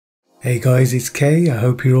Hey guys, it's Kay, I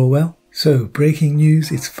hope you're all well. So, breaking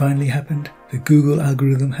news, it's finally happened. The Google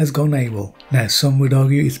algorithm has gone AWOL. Now, some would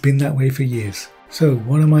argue it's been that way for years. So,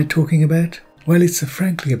 what am I talking about? Well, it's a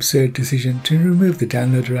frankly absurd decision to remove the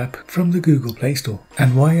Downloader app from the Google Play Store.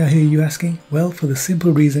 And why, I hear you asking? Well, for the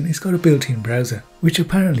simple reason it's got a built-in browser, which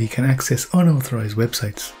apparently can access unauthorized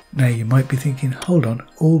websites. Now, you might be thinking, hold on,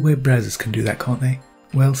 all web browsers can do that, can't they?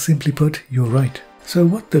 Well, simply put, you're right. So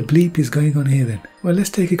what the bleep is going on here then? Well, let's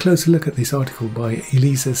take a closer look at this article by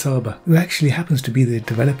Elisa Saba, who actually happens to be the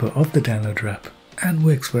developer of the Downloader app and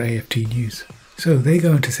works for AFT News. So they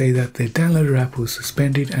go on to say that the Downloader app was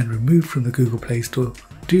suspended and removed from the Google Play Store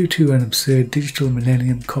due to an absurd Digital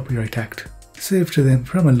Millennium Copyright Act served to them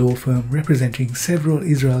from a law firm representing several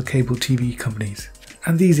Israel cable TV companies.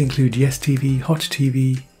 And these include Yes TV, Hot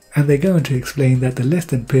TV, and they go on to explain that the less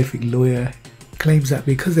than perfect lawyer claims that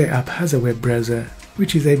because their app has a web browser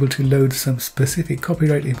which is able to load some specific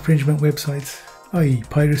copyright infringement websites, i.e.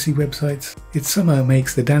 piracy websites, it somehow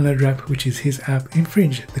makes the Downloader app, which is his app,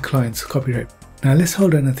 infringe the client's copyright. Now let's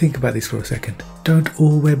hold on and think about this for a second. Don't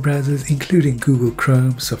all web browsers, including Google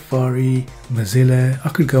Chrome, Safari, Mozilla, I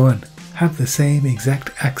could go on, have the same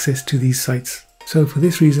exact access to these sites? So for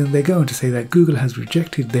this reason, they go on to say that Google has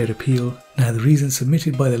rejected their appeal. Now the reason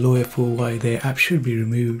submitted by the lawyer for why their app should be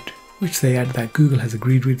removed, which they add that Google has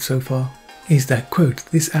agreed with so far, is that, quote,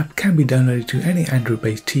 this app can be downloaded to any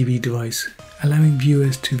Android-based TV device, allowing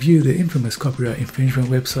viewers to view the infamous copyright infringement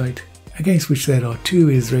website, against which there are 2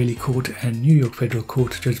 Israeli court and New York federal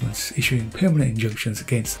court judgments issuing permanent injunctions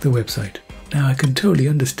against the website. Now I can totally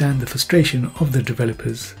understand the frustration of the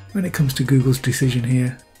developers when it comes to Google's decision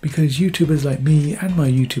here, because YouTubers like me and my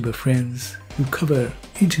YouTuber friends who cover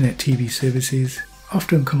internet TV services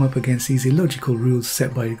often come up against these illogical rules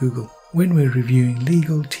set by Google when we're reviewing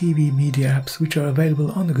legal TV media apps which are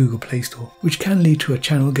available on the Google Play Store, which can lead to a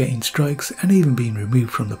channel getting strikes and even being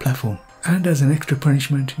removed from the platform. And as an extra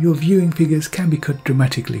punishment, your viewing figures can be cut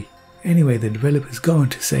dramatically. Anyway, the developers go on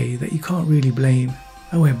to say that you can't really blame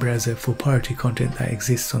a web browser for piracy content that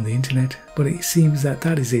exists on the internet, but it seems that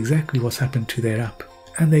that is exactly what's happened to their app.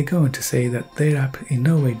 And they go on to say that their app in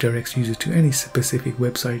no way directs users to any specific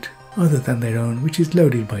website other than their own, which is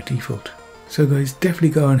loaded by default. So guys, definitely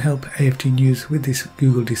go and help AFT News with this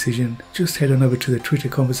Google decision. Just head on over to the Twitter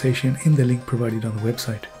conversation in the link provided on the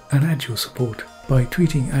website and add your support by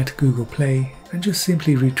tweeting at Google Play and just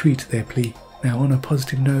simply retweet their plea. Now on a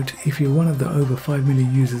positive note, if you're one of the over 5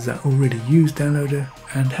 million users that already use Downloader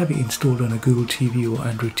and have it installed on a Google TV or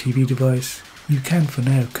Android TV device, you can for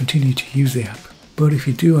now continue to use the app. But if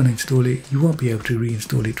you do uninstall it, you won't be able to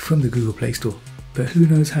reinstall it from the Google Play Store. But who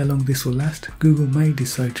knows how long this will last? Google may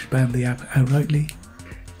decide to ban the app outrightly.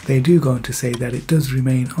 They do go on to say that it does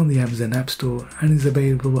remain on the Amazon App Store and is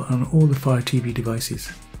available on all the Fire TV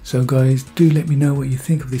devices. So guys, do let me know what you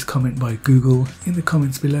think of this comment by Google in the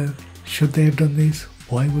comments below. Should they have done this?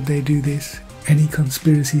 Why would they do this? Any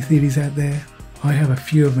conspiracy theories out there? I have a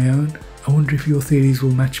few of my own. I wonder if your theories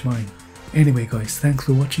will match mine. Anyway guys, thanks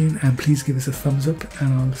for watching and please give us a thumbs up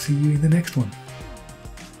and I'll see you in the next one.